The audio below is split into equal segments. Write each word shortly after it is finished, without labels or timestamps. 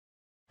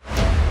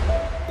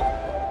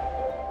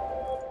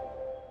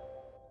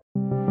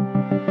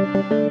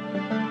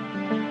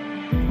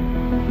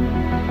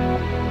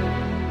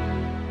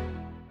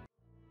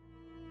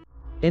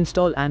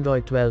Install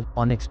Android 12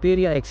 on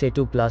Xperia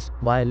XA2 Plus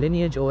via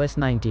LineageOS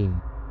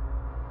 19.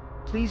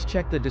 Please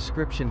check the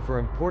description for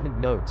important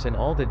notes and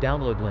all the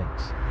download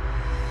links.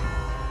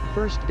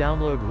 First,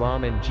 download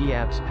ROM and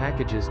GApps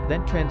packages,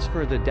 then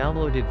transfer the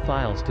downloaded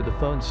files to the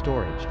phone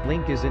storage.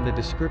 Link is in the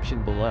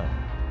description below.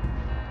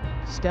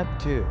 Step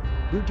 2.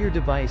 Boot your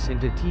device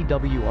into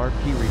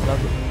TWRP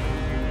recovery.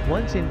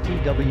 Once in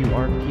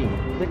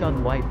TWRP, click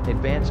on Wipe,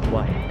 Advanced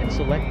Wipe, and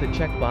select the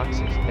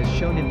checkboxes, as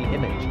shown in the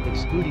image,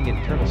 excluding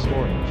internal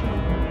storage.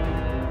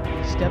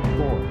 Step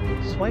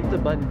 4. Swipe the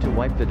button to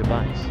wipe the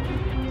device.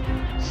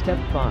 Step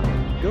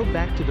 5. Go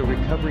back to the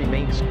recovery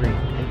main screen,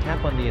 and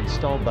tap on the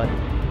Install button.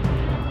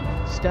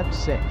 Step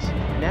 6.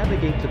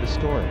 Navigate to the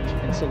storage,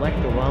 and select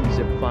the ROM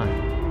zip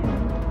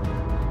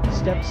file.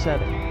 Step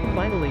 7.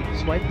 Finally,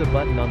 swipe the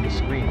button on the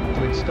screen,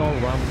 to install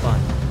ROM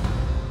file.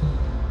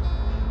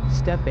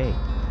 Step 8.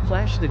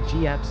 Flash the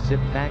GApps zip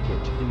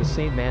package, in the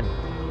same manner.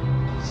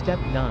 Step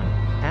 9.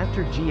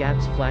 After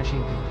GApps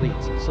flashing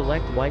completes,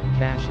 select Wipe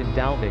Cache and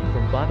Dalvik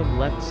from bottom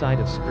left side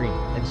of screen,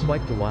 and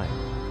swipe to wipe.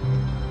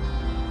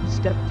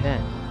 Step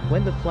 10.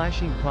 When the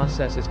flashing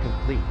process is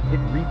complete, hit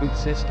Reboot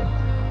System.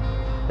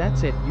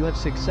 That's it, you have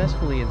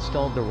successfully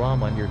installed the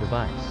ROM on your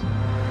device.